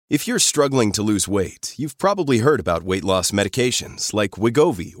If you're struggling to lose weight, you've probably heard about weight loss medications like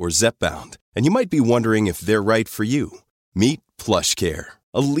Wegovy or Zepbound, and you might be wondering if they're right for you. Meet PlushCare,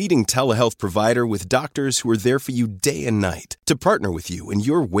 a leading telehealth provider with doctors who are there for you day and night to partner with you in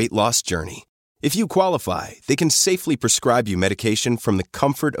your weight loss journey. If you qualify, they can safely prescribe you medication from the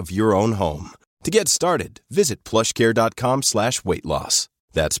comfort of your own home. To get started, visit plushcare.com/weightloss.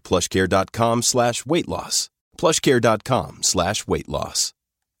 That's plushcare.com/weightloss. plushcare.com/weightloss.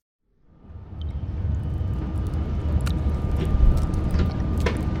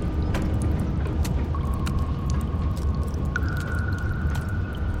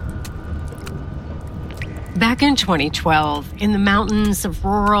 Back in 2012, in the mountains of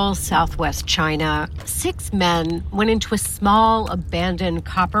rural southwest China, 6 men went into a small, abandoned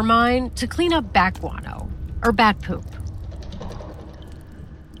copper mine to clean up bat guano, or bat poop.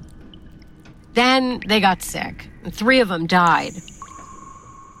 Then they got sick, and 3 of them died.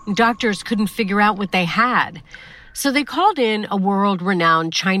 Doctors couldn't figure out what they had, so they called in a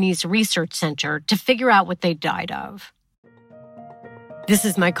world-renowned Chinese research center to figure out what they died of. This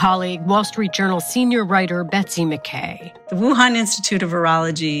is my colleague, Wall Street Journal senior writer Betsy McKay. The Wuhan Institute of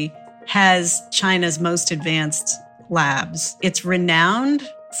Virology has China's most advanced labs. It's renowned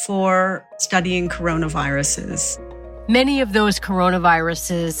for studying coronaviruses. Many of those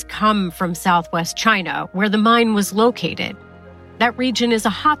coronaviruses come from southwest China, where the mine was located. That region is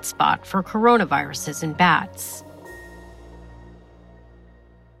a hotspot for coronaviruses in bats.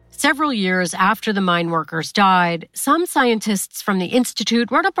 Several years after the mine workers died, some scientists from the institute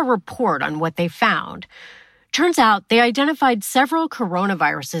wrote up a report on what they found. Turns out they identified several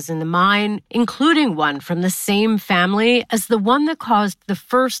coronaviruses in the mine, including one from the same family as the one that caused the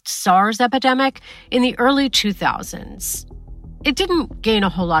first SARS epidemic in the early 2000s. It didn't gain a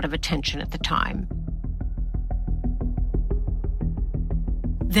whole lot of attention at the time.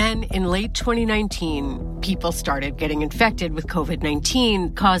 Then, in late 2019, people started getting infected with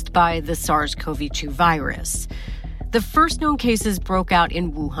COVID-19 caused by the SARS-CoV-2 virus. The first known cases broke out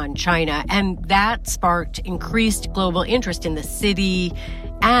in Wuhan, China, and that sparked increased global interest in the city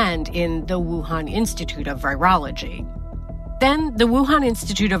and in the Wuhan Institute of Virology. Then, the Wuhan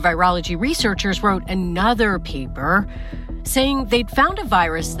Institute of Virology researchers wrote another paper saying they'd found a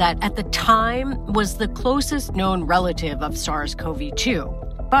virus that, at the time, was the closest known relative of SARS-CoV-2.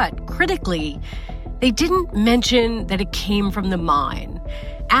 But critically, they didn't mention that it came from the mine,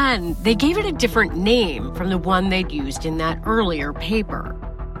 and they gave it a different name from the one they'd used in that earlier paper.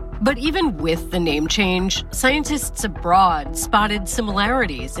 But even with the name change, scientists abroad spotted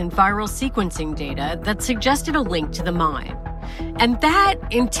similarities in viral sequencing data that suggested a link to the mine. And that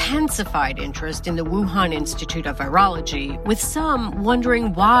intensified interest in the Wuhan Institute of Virology, with some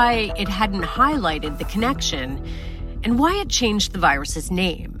wondering why it hadn't highlighted the connection and why it changed the virus's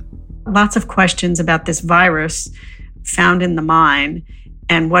name. Lots of questions about this virus found in the mine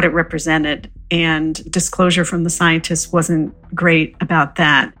and what it represented, and disclosure from the scientists wasn't great about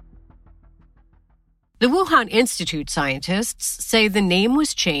that. The Wuhan Institute scientists say the name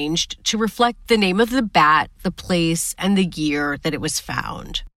was changed to reflect the name of the bat, the place, and the year that it was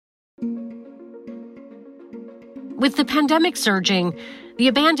found. With the pandemic surging, the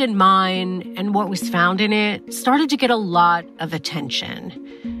abandoned mine and what was found in it started to get a lot of attention.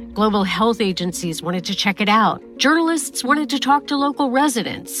 Global health agencies wanted to check it out. Journalists wanted to talk to local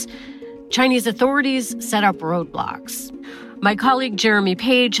residents. Chinese authorities set up roadblocks. My colleague Jeremy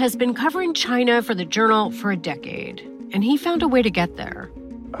Page has been covering China for the Journal for a decade, and he found a way to get there.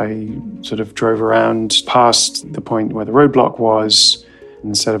 I sort of drove around past the point where the roadblock was.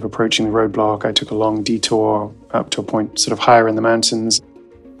 Instead of approaching the roadblock, I took a long detour up to a point sort of higher in the mountains.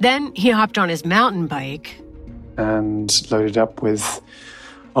 Then he hopped on his mountain bike and loaded up with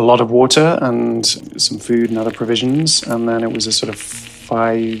a lot of water and some food and other provisions. And then it was a sort of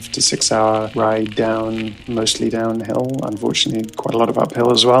 5 to 6 hour ride down, mostly downhill. Unfortunately, quite a lot of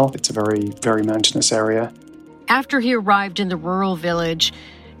uphill as well. It's a very, very mountainous area. After he arrived in the rural village,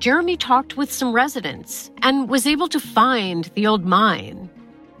 Jeremy talked with some residents and was able to find the old mine.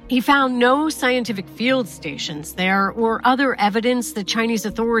 He found no scientific field stations there or other evidence that Chinese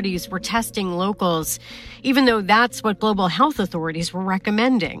authorities were testing locals, even though that's what global health authorities were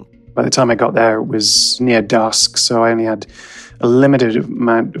recommending. By the time I got there, it was near dusk, so I only had a limited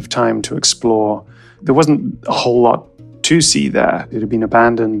amount of time to explore. There wasn't a whole lot to see there. It had been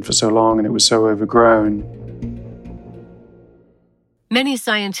abandoned for so long and it was so overgrown. Many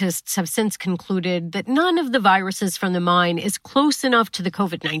scientists have since concluded that none of the viruses from the mine is close enough to the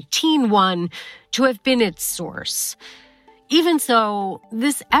COVID-19 one to have been its source. Even so,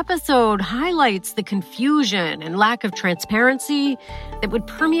 this episode highlights the confusion and lack of transparency that would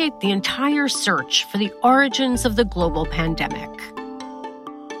permeate the entire search for the origins of the global pandemic.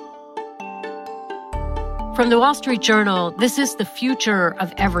 From the Wall Street Journal, this is The Future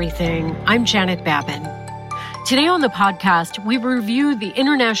of Everything. I'm Janet Babin. Today on the podcast, we review the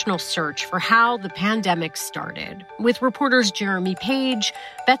international search for how the pandemic started with reporters Jeremy Page,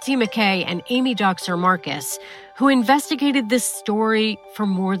 Betsy McKay, and Amy Dockser-Marcus, who investigated this story for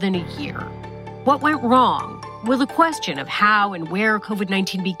more than a year. What went wrong? Will the question of how and where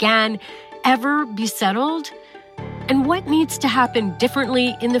COVID-19 began ever be settled? And what needs to happen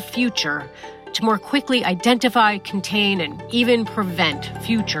differently in the future to more quickly identify, contain, and even prevent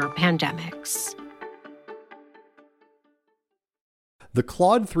future pandemics? The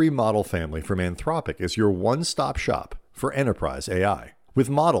Claude 3 model family from Anthropic is your one-stop shop for enterprise AI. With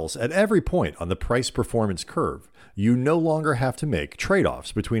models at every point on the price-performance curve, you no longer have to make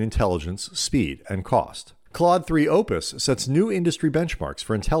trade-offs between intelligence, speed, and cost. Claude 3 Opus sets new industry benchmarks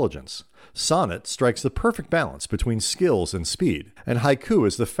for intelligence. Sonnet strikes the perfect balance between skills and speed, and Haiku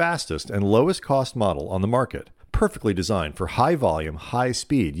is the fastest and lowest-cost model on the market, perfectly designed for high-volume,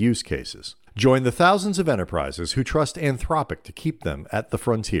 high-speed use cases. Join the thousands of enterprises who trust Anthropic to keep them at the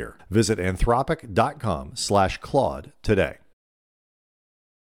frontier. Visit anthropic.com/Claude today.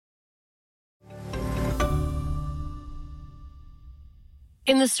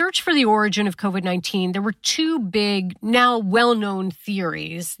 In the search for the origin of COVID-19, there were two big, now well-known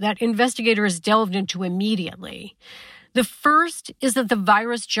theories that investigators delved into immediately. The first is that the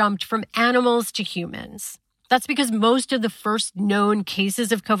virus jumped from animals to humans. That's because most of the first known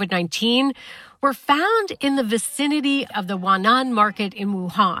cases of COVID-19 were found in the vicinity of the Huanan market in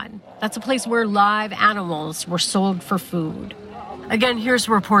Wuhan. That's a place where live animals were sold for food. Again, here's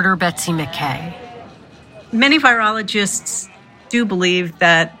reporter Betsy McKay. Many virologists do believe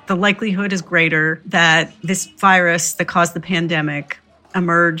that the likelihood is greater that this virus that caused the pandemic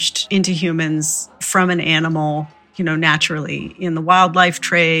emerged into humans from an animal, naturally in the wildlife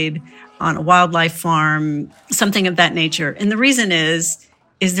trade, on a wildlife farm, something of that nature. And the reason is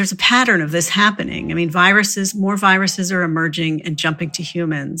there's a pattern of this happening. I mean, more viruses are emerging and jumping to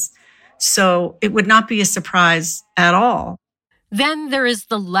humans. So it would not be a surprise at all. Then there is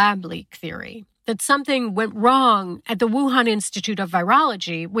the lab leak theory, that something went wrong at the Wuhan Institute of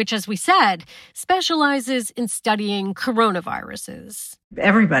Virology, which, as we said, specializes in studying coronaviruses.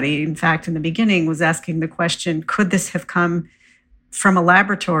 Everybody, in fact, in the beginning was asking the question, could this have come from a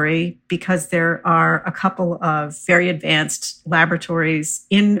laboratory, because there are a couple of very advanced laboratories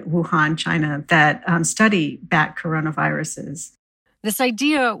in Wuhan, China, that study bat coronaviruses. This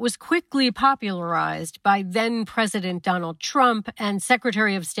idea was quickly popularized by then-President Donald Trump and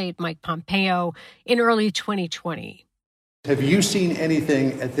Secretary of State Mike Pompeo in early 2020. Have you seen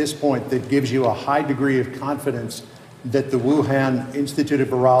anything at this point that gives you a high degree of confidence that the Wuhan Institute of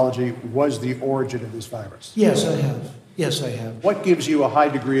Virology was the origin of this virus? Yes, I have. What gives you a high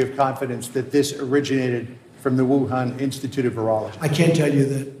degree of confidence that this originated from the Wuhan Institute of Virology? I can't tell you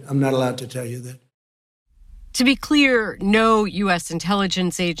that. I'm not allowed to tell you that. To be clear, no U.S.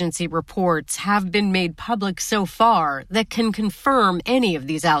 intelligence agency reports have been made public so far that can confirm any of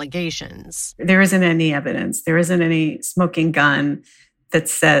these allegations. There isn't any evidence. There isn't any smoking gun that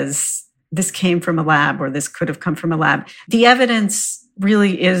says this came from a lab or this could have come from a lab. The evidence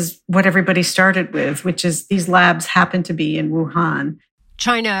really is what everybody started with, which is these labs happen to be in Wuhan.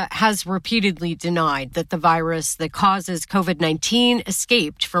 China has repeatedly denied that the virus that causes COVID-19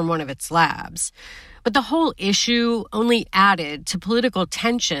 escaped from one of its labs. But the whole issue only added to political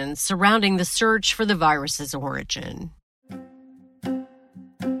tension surrounding the search for the virus's origin.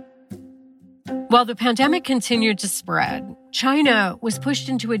 While the pandemic continued to spread, China was pushed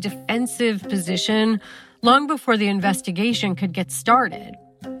into a defensive position long before the investigation could get started.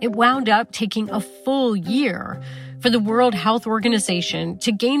 It wound up taking a full year for the World Health Organization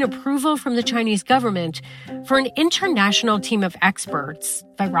to gain approval from the Chinese government for an international team of experts,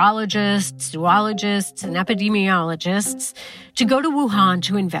 virologists, zoologists, and epidemiologists, to go to Wuhan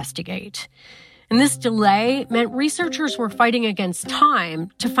to investigate. And this delay meant researchers were fighting against time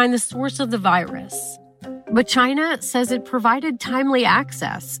to find the source of the virus. But China says it provided timely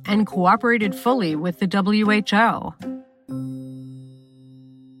access and cooperated fully with the WHO.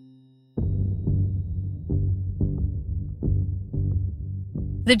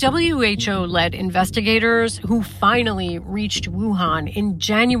 The WHO-led investigators who finally reached Wuhan in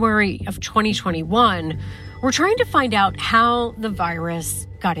January of 2021 were trying to find out how the virus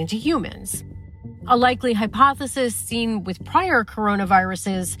got into humans. A likely hypothesis seen with prior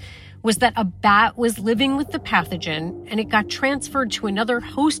coronaviruses was that a bat was living with the pathogen and it got transferred to another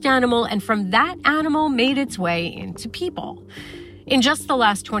host animal, and from that animal made its way into people. In just the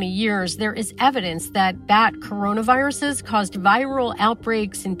last 20 years, there is evidence that bat coronaviruses caused viral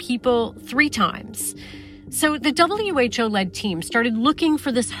outbreaks in people 3 times. So the WHO-led team started looking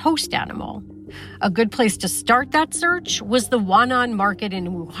for this host animal. A good place to start that search was the Huanan market in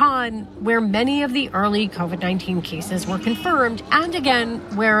Wuhan, where many of the early COVID-19 cases were confirmed, and again,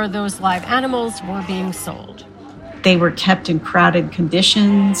 where those live animals were being sold. They were kept in crowded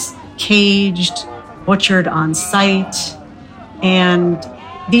conditions, caged, butchered on site, and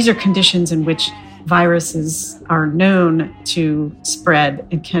these are conditions in which viruses are known to spread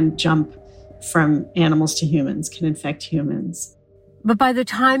and can jump from animals to humans, can infect humans. But by the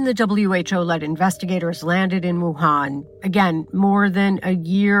time the WHO-led investigators landed in Wuhan, again, more than a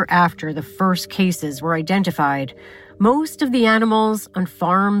year after the first cases were identified, most of the animals on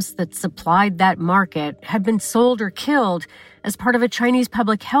farms that supplied that market had been sold or killed as part of a Chinese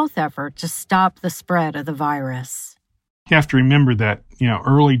public health effort to stop the spread of the virus. You have to remember that,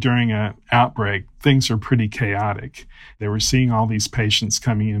 early during an outbreak, things are pretty chaotic. They were seeing all these patients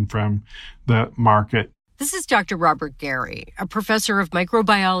coming in from the market. This is Dr. Robert Garey, a professor of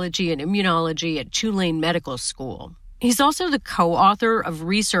microbiology and immunology at Tulane Medical School. He's also the co-author of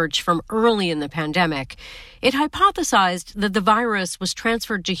research from early in the pandemic. It hypothesized that the virus was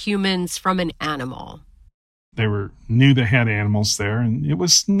transferred to humans from an animal. They knew they had animals there, and it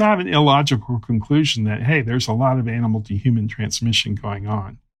was not an illogical conclusion that, hey, there's a lot of animal-to-human transmission going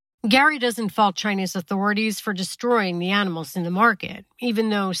on. Garey doesn't fault Chinese authorities for destroying the animals in the market, even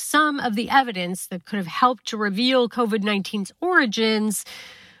though some of the evidence that could have helped to reveal COVID-19's origins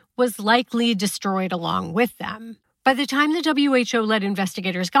was likely destroyed along with them. By the time the WHO-led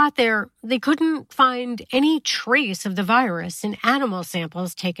investigators got there, they couldn't find any trace of the virus in animal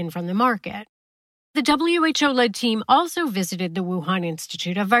samples taken from the market. The WHO-led team also visited the Wuhan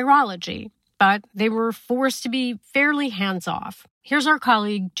Institute of Virology, but they were forced to be fairly hands-off. Here's our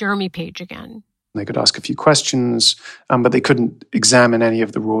colleague, Jeremy Page again. They could ask a few questions, but they couldn't examine any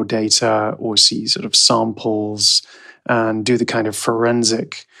of the raw data or see sort of samples and do the kind of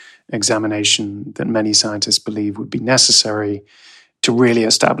forensic examination that many scientists believe would be necessary to really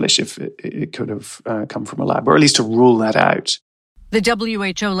establish if it could have come from a lab, or at least to rule that out. The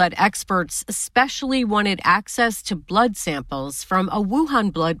WHO-led experts especially wanted access to blood samples from a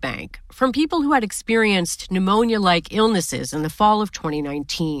Wuhan blood bank from people who had experienced pneumonia-like illnesses in the fall of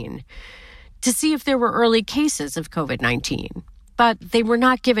 2019 to see if there were early cases of COVID-19, but they were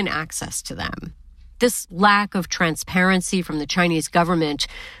not given access to them. This lack of transparency from the Chinese government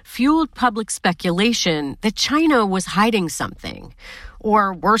fueled public speculation that China was hiding something,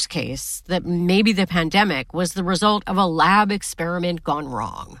 or worst case, that maybe the pandemic was the result of a lab experiment gone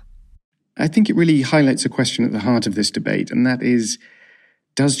wrong. I think it really highlights a question at the heart of this debate, and that is,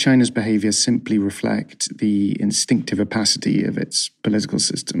 does China's behavior simply reflect the instinctive opacity of its political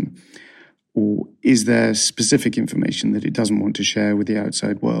system? Or is there specific information that it doesn't want to share with the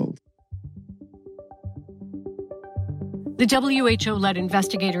outside world? The WHO-led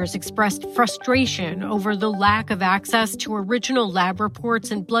investigators expressed frustration over the lack of access to original lab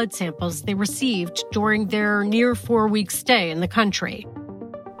reports and blood samples they received during their near 4-week stay in the country.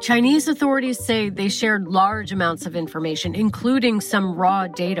 Chinese authorities say they shared large amounts of information, including some raw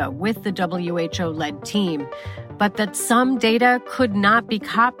data, with the WHO-led team, but that some data could not be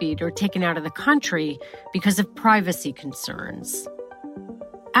copied or taken out of the country because of privacy concerns.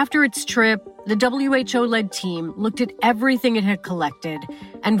 After its trip, the WHO-led team looked at everything it had collected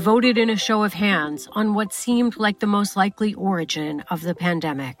and voted in a show of hands on what seemed like the most likely origin of the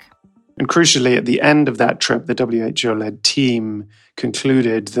pandemic. And crucially, at the end of that trip, the WHO-led team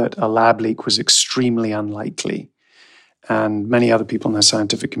concluded that a lab leak was extremely unlikely. And many other people in the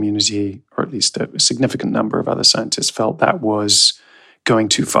scientific community, or at least a significant number of other scientists, felt that was going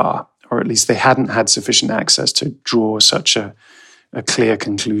too far, or at least they hadn't had sufficient access to draw such a clear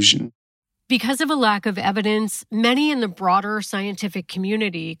conclusion. Because of a lack of evidence, many in the broader scientific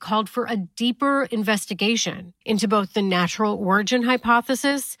community called for a deeper investigation into both the natural origin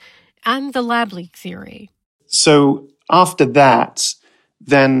hypothesis and the lab leak theory. So after that,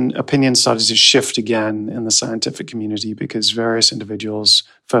 then opinions started to shift again in the scientific community because various individuals,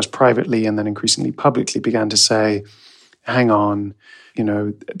 first privately and then increasingly publicly, began to say, hang on,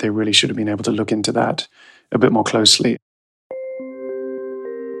 they really should have been able to look into that a bit more closely.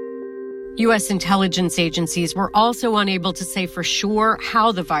 U.S. intelligence agencies were also unable to say for sure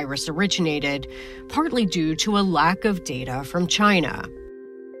how the virus originated, partly due to a lack of data from China.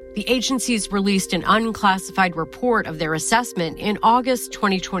 The agencies released an unclassified report of their assessment in August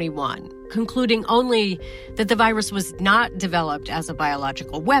 2021, concluding only that the virus was not developed as a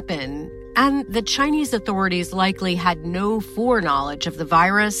biological weapon and that Chinese authorities likely had no foreknowledge of the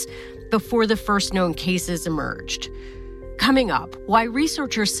virus before the first known cases emerged. Coming up, why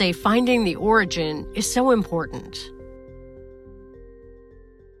researchers say finding the origin is so important.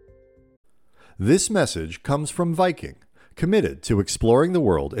 This message comes from Viking, committed to exploring the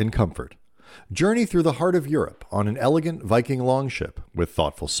world in comfort. Journey through the heart of Europe on an elegant Viking longship with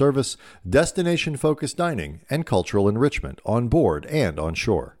thoughtful service, destination-focused dining, and cultural enrichment on board and on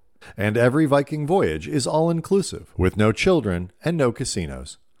shore. And every Viking voyage is all-inclusive, with no children and no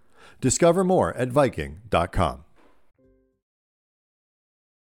casinos. Discover more at Viking.com.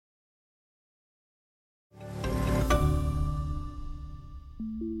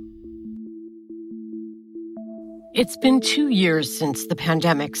 It's been 2 years since the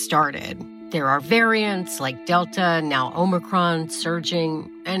pandemic started. There are variants like Delta, now Omicron, surging,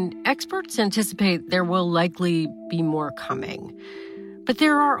 and experts anticipate there will likely be more coming. But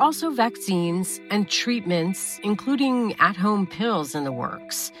there are also vaccines and treatments, including at-home pills in the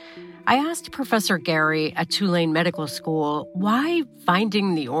works. I asked Professor Gary at Tulane Medical School why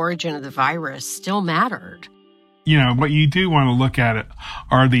finding the origin of the virus still mattered. You know, what you do want to look at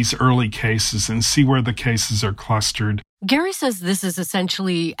are these early cases and see where the cases are clustered. Gary says this is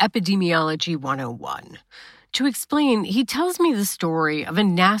essentially epidemiology 101. To explain, he tells me the story of a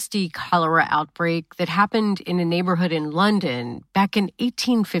nasty cholera outbreak that happened in a neighborhood in London back in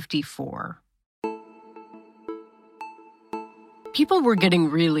 1854. People were getting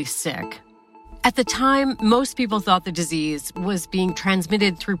really sick. At the time, most people thought the disease was being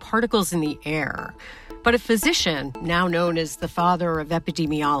transmitted through particles in the air. But a physician, now known as the father of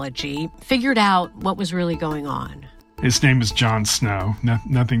epidemiology, figured out what was really going on. His name is Jon Snow,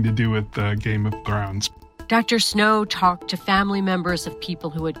 nothing to do with Game of Thrones. Dr. Snow talked to family members of people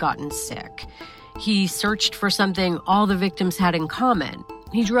who had gotten sick. He searched for something all the victims had in common.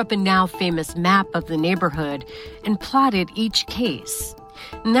 He drew up a now famous map of the neighborhood and plotted each case.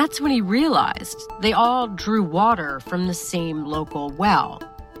 And that's when he realized they all drew water from the same local well.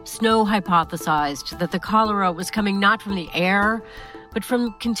 Snow hypothesized that the cholera was coming not from the air, but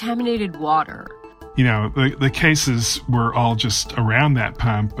from contaminated water. You know, the cases were all just around that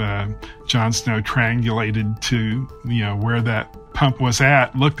pump. Jon Snow triangulated to, where that pump was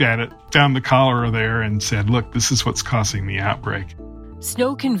at, looked at it, found the cholera there, and said, look, this is what's causing the outbreak.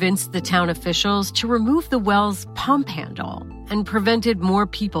 Snow convinced the town officials to remove the well's pump handle and prevented more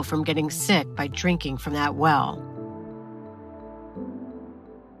people from getting sick by drinking from that well.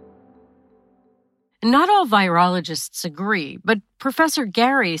 Not all virologists agree, but Professor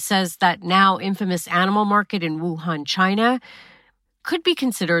Gary says that now infamous animal market in Wuhan, China, could be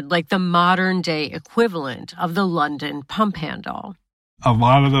considered like the modern-day equivalent of the London pump handle. A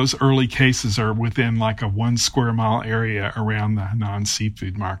lot of those early cases are within like a 1 square mile area around the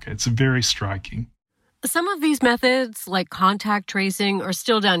non-seafood market. It's very striking. Some of these methods, like contact tracing, are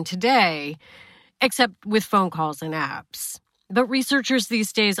still done today, except with phone calls and apps. But researchers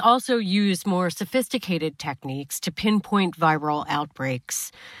these days also use more sophisticated techniques to pinpoint viral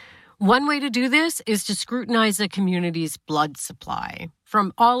outbreaks. One way to do this is to scrutinize a community's blood supply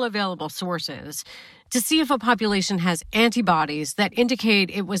from all available sources to see if a population has antibodies that indicate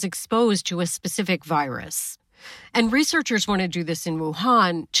it was exposed to a specific virus. And researchers want to do this in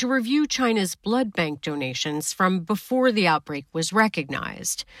Wuhan to review China's blood bank donations from before the outbreak was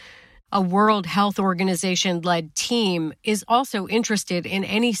recognized. A World Health Organization-led team is also interested in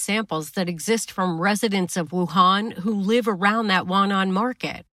any samples that exist from residents of Wuhan who live around that Wan'an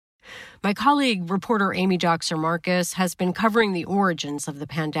market. My colleague, reporter Amy Doxer-Marcus, has been covering the origins of the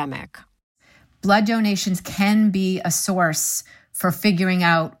pandemic. Blood donations can be a source for figuring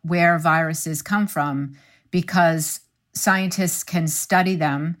out where viruses come from because scientists can study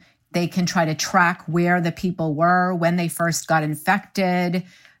them. They can try to track where the people were when they first got infected,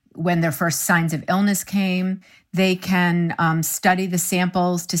 when their first signs of illness came. They can study the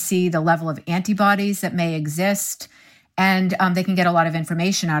samples to see the level of antibodies that may exist, and they can get a lot of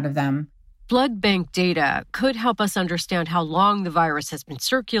information out of them. Blood bank data could help us understand how long the virus has been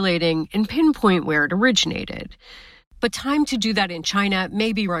circulating and pinpoint where it originated. But time to do that in China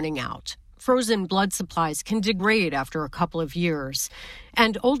may be running out. Frozen blood supplies can degrade after a couple of years,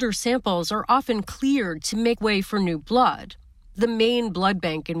 and older samples are often cleared to make way for new blood. The main blood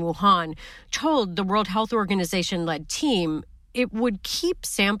bank in Wuhan told the World Health Organization-led team it would keep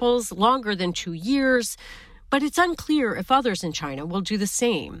samples longer than 2 years, but it's unclear if others in China will do the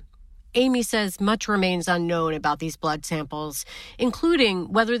same. Amy says much remains unknown about these blood samples,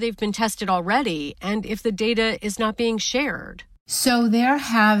 including whether they've been tested already and if the data is not being shared. So there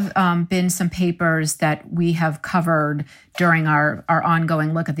have been some papers that we have covered during our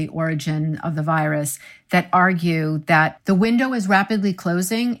ongoing look at the origin of the virus that argue that the window is rapidly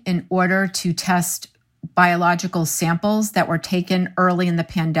closing in order to test biological samples that were taken early in the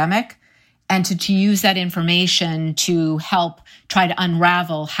pandemic and to use that information to help try to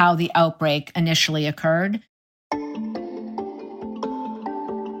unravel how the outbreak initially occurred.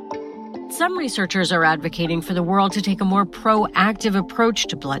 Some researchers are advocating for the world to take a more proactive approach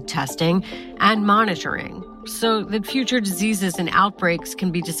to blood testing and monitoring so that future diseases and outbreaks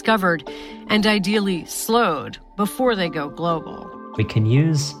can be discovered and ideally slowed before they go global. We can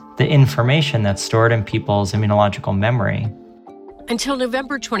use the information that's stored in people's immunological memory. Until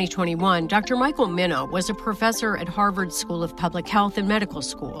November 2021, Dr. Michael Mina was a professor at Harvard School of Public Health and Medical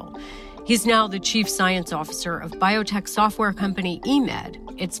School. He's now the chief science officer of biotech software company eMed.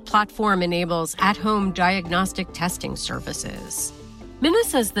 Its platform enables at-home diagnostic testing services. Mina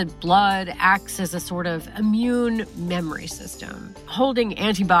says that blood acts as a sort of immune memory system, holding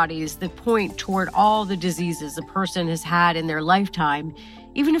antibodies that point toward all the diseases a person has had in their lifetime,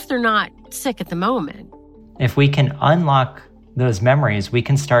 even if they're not sick at the moment. If we can unlock those memories, we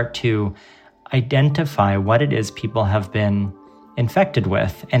can start to identify what it is people have been infected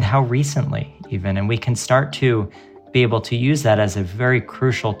with and how recently even. And we can start to be able to use that as a very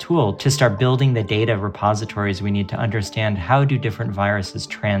crucial tool to start building the data repositories we need to understand how do different viruses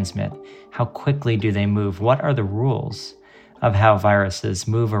transmit, how quickly do they move, what are the rules of how viruses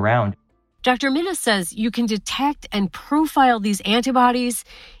move around. Dr. Mina says you can detect and profile these antibodies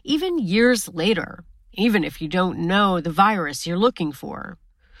even years later, even if you don't know the virus you're looking for.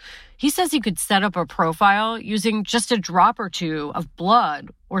 He says he could set up a profile using just a drop or two of blood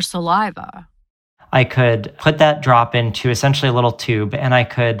or saliva. I could put that drop into essentially a little tube, and I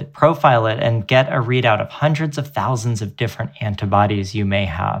could profile it and get a readout of hundreds of thousands of different antibodies you may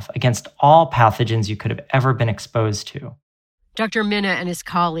have against all pathogens you could have ever been exposed to. Dr. Mina and his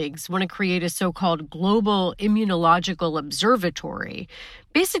colleagues want to create a so-called global immunological observatory,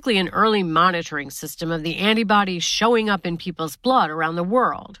 basically an early monitoring system of the antibodies showing up in people's blood around the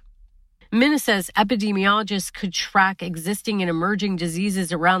world. Mina says epidemiologists could track existing and emerging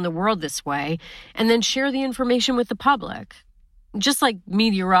diseases around the world this way and then share the information with the public. Just like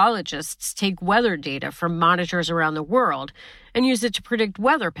meteorologists take weather data from monitors around the world and use it to predict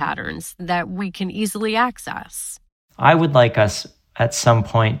weather patterns that we can easily access. I would like us at some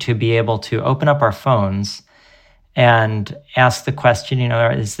point to be able to open up our phones and ask the question,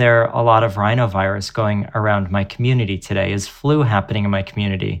 is there a lot of rhinovirus going around my community today? Is flu happening in my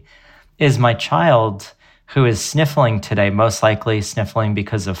community? Is my child who is sniffling today most likely sniffling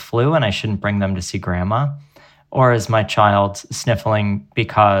because of flu and I shouldn't bring them to see grandma? Or is my child sniffling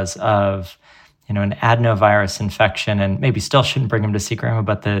because of, an adenovirus infection and maybe still shouldn't bring them to see grandma,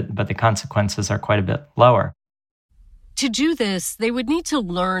 but the consequences are quite a bit lower? To do this, they would need to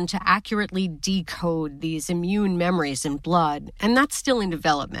learn to accurately decode these immune memories in blood, and that's still in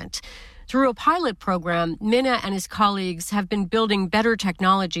development. Through a pilot program, Mina and his colleagues have been building better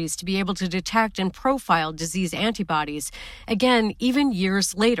technologies to be able to detect and profile disease antibodies, again, even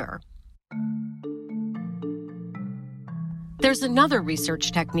years later. There's another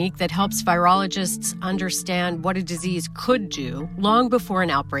research technique that helps virologists understand what a disease could do long before an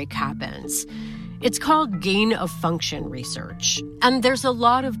outbreak happens. It's called gain-of-function research, and there's a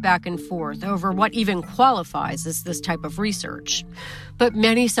lot of back and forth over what even qualifies as this type of research. But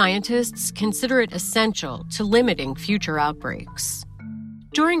many scientists consider it essential to limiting future outbreaks.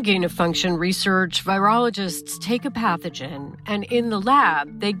 During gain-of-function research, virologists take a pathogen, and in the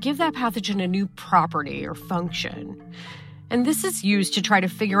lab, they give that pathogen a new property or function. And this is used to try to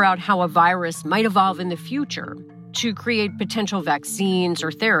figure out how a virus might evolve in the future, to create potential vaccines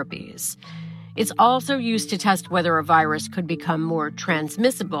or therapies. It's also used to test whether a virus could become more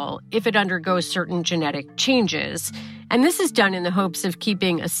transmissible if it undergoes certain genetic changes. And this is done in the hopes of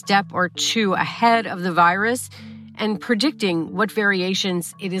keeping a step or two ahead of the virus and predicting what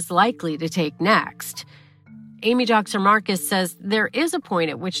variations it is likely to take next. Amy Doxer-Marcus says there is a point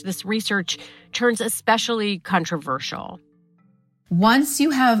at which this research turns especially controversial. Once you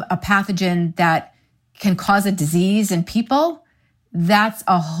have a pathogen that can cause a disease in people, that's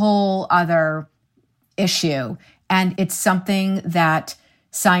a whole other issue. And it's something that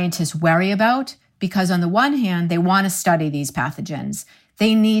scientists worry about because on the one hand, they want to study these pathogens.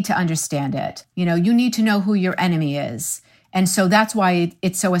 They need to understand it. You need to know who your enemy is. And so that's why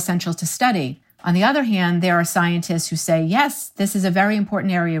it's so essential to study. On the other hand, there are scientists who say, yes, this is a very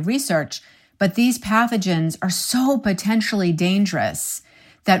important area of research, but these pathogens are so potentially dangerous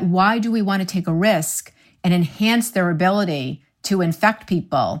that why do we want to take a risk and enhance their ability to infect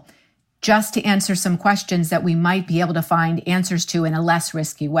people just to answer some questions that we might be able to find answers to in a less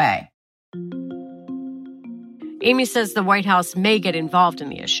risky way? Amy says the White House may get involved in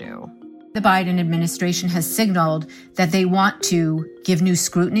the issue. The Biden administration has signaled that they want to give new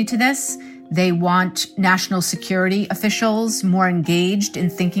scrutiny to this. They want national security officials more engaged in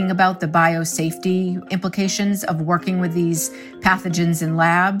thinking about the biosafety implications of working with these pathogens in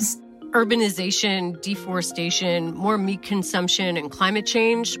labs. Urbanization, deforestation, more meat consumption, and climate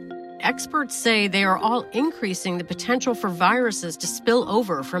change. Experts say they are all increasing the potential for viruses to spill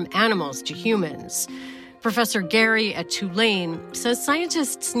over from animals to humans. Professor Gary at Tulane says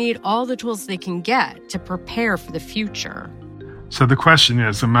scientists need all the tools they can get to prepare for the future. So the question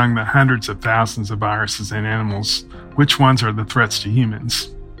is, among the hundreds of thousands of viruses in animals, which ones are the threats to humans?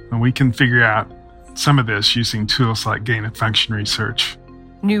 And we can figure out some of this using tools like gain-of-function research.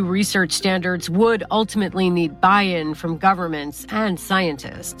 New research standards would ultimately need buy-in from governments and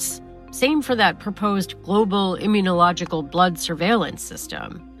scientists. Same for that proposed global immunological blood surveillance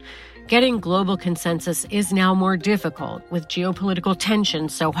system. Getting global consensus is now more difficult with geopolitical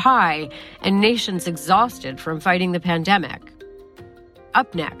tensions so high and nations exhausted from fighting the pandemic.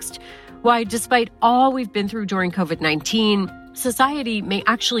 Up next, why despite all we've been through during COVID-19, society may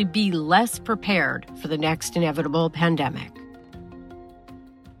actually be less prepared for the next inevitable pandemic.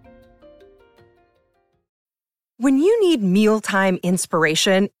 When you need mealtime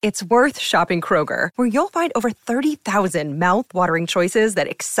inspiration, it's worth shopping Kroger, where you'll find over 30,000 mouth-watering choices that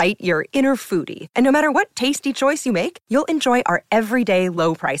excite your inner foodie. And no matter what tasty choice you make, you'll enjoy our everyday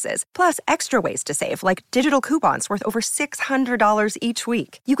low prices, plus extra ways to save, like digital coupons worth over $600 each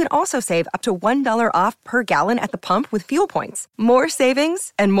week. You can also save up to $1 off per gallon at the pump with fuel points. More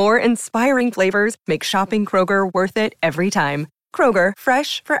savings and more inspiring flavors make shopping Kroger worth it every time. Kroger,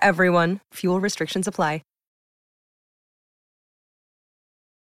 fresh for everyone. Fuel restrictions apply.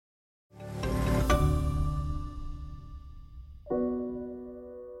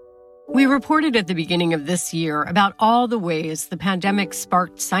 We reported at the beginning of this year about all the ways the pandemic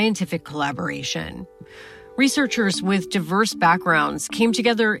sparked scientific collaboration. Researchers with diverse backgrounds came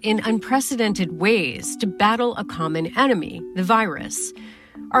together in unprecedented ways to battle a common enemy, the virus.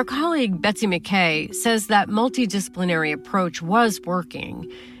 Our colleague Betsy McKay says that multidisciplinary approach was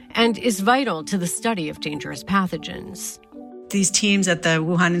working and is vital to the study of dangerous pathogens. These teams at the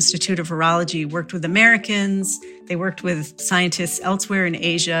Wuhan Institute of Virology worked with Americans. They worked with scientists elsewhere in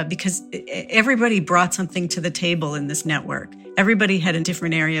Asia because everybody brought something to the table in this network. Everybody had a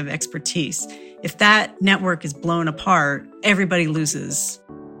different area of expertise. If that network is blown apart, everybody loses.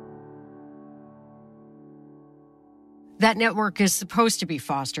 That network is supposed to be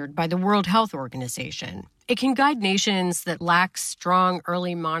fostered by the World Health Organization. It can guide nations that lack strong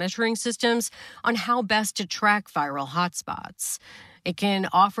early monitoring systems on how best to track viral hotspots. It can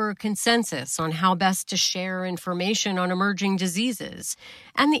offer consensus on how best to share information on emerging diseases.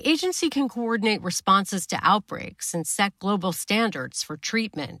 And the agency can coordinate responses to outbreaks and set global standards for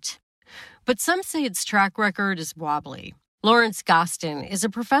treatment. But some say its track record is wobbly. Lawrence Gostin is a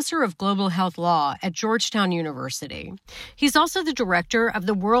professor of global health law at Georgetown University. He's also the director of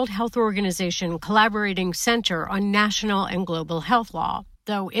the World Health Organization Collaborating Center on National and Global Health Law,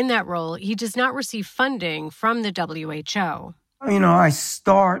 though in that role, he does not receive funding from the WHO. I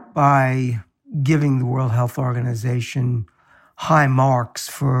start by giving the World Health Organization high marks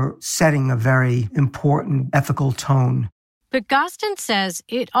for setting a very important ethical tone. But Gostin says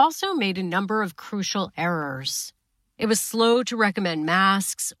it also made a number of crucial errors. It was slow to recommend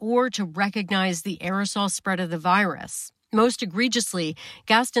masks or to recognize the aerosol spread of the virus. Most egregiously,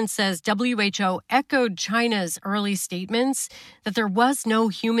 Gaston says WHO echoed China's early statements that there was no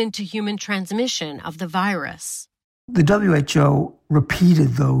human-to-human transmission of the virus. The WHO repeated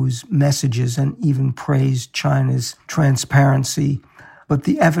those messages and even praised China's transparency, but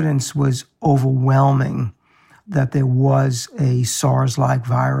the evidence was overwhelming that there was a SARS-like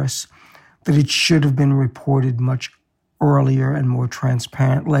virus, that it should have been reported much earlier and more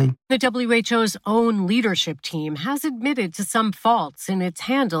transparently. The WHO's own leadership team has admitted to some faults in its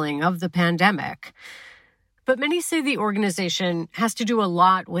handling of the pandemic. But many say the organization has to do a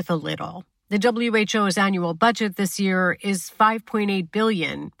lot with a little. The WHO's annual budget this year is $5.8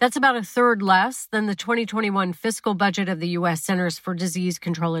 billion. That's about a third less than the 2021 fiscal budget of the U.S. Centers for Disease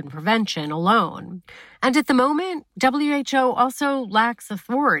Control and Prevention alone. And at the moment, WHO also lacks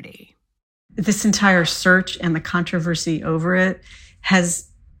authority. This entire search and the controversy over it has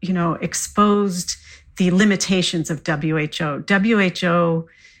exposed the limitations of WHO. WHO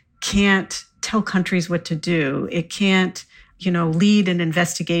can't tell countries what to do. It can't, lead an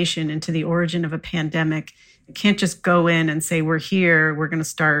investigation into the origin of a pandemic. It can't just go in and say, we're here, we're going to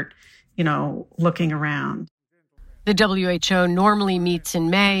start, looking around. The WHO normally meets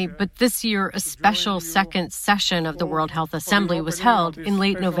in May, but this year a special second session of the World Health Assembly was held in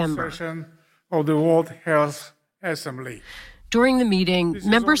late November. Of the World Health Assembly. During the meeting,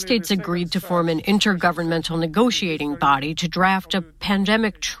 member states agreed to form an intergovernmental negotiating body to draft a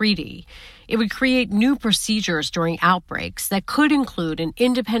pandemic treaty. It would create new procedures during outbreaks that could include an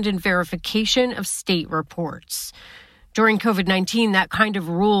independent verification of state reports. During COVID-19, that kind of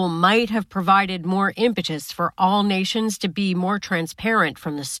rule might have provided more impetus for all nations to be more transparent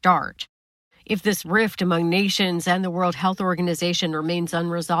from the start. If this rift among nations and the World Health Organization remains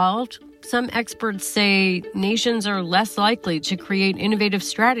unresolved, some experts say nations are less likely to create innovative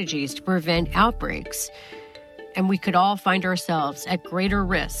strategies to prevent outbreaks. And we could all find ourselves at greater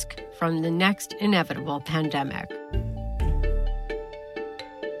risk from the next inevitable pandemic.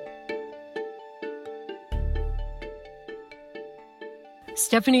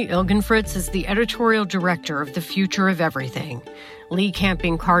 Stephanie Ilgenfritz is the editorial director of The Future of Everything. Lee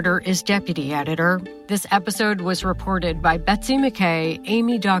Camping-Carter is deputy editor. This episode was reported by Betsy McKay,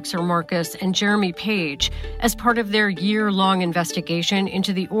 Amy Doxer-Marcus, and Jeremy Page as part of their year-long investigation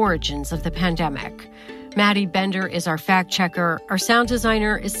into the origins of the pandemic. Maddie Bender is our fact-checker. Our sound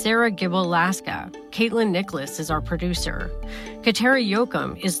designer is Sarah Gibble-Laska. Caitlin Nicholas is our producer. Kateri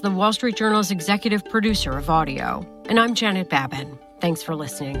Jochum is the Wall Street Journal's executive producer of audio. And I'm Janet Babin. Thanks for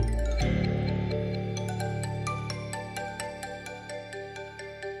listening.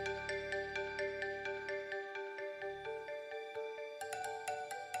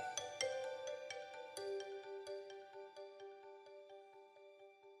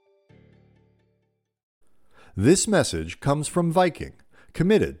 This message comes from Viking,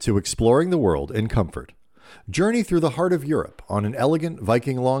 committed to exploring the world in comfort. Journey through the heart of Europe on an elegant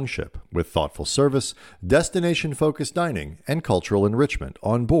Viking longship with thoughtful service, destination-focused dining, and cultural enrichment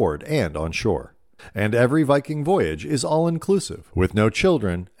on board and on shore. And every Viking voyage is all-inclusive, with no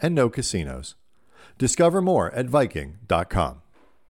children and no casinos. Discover more at Viking.com.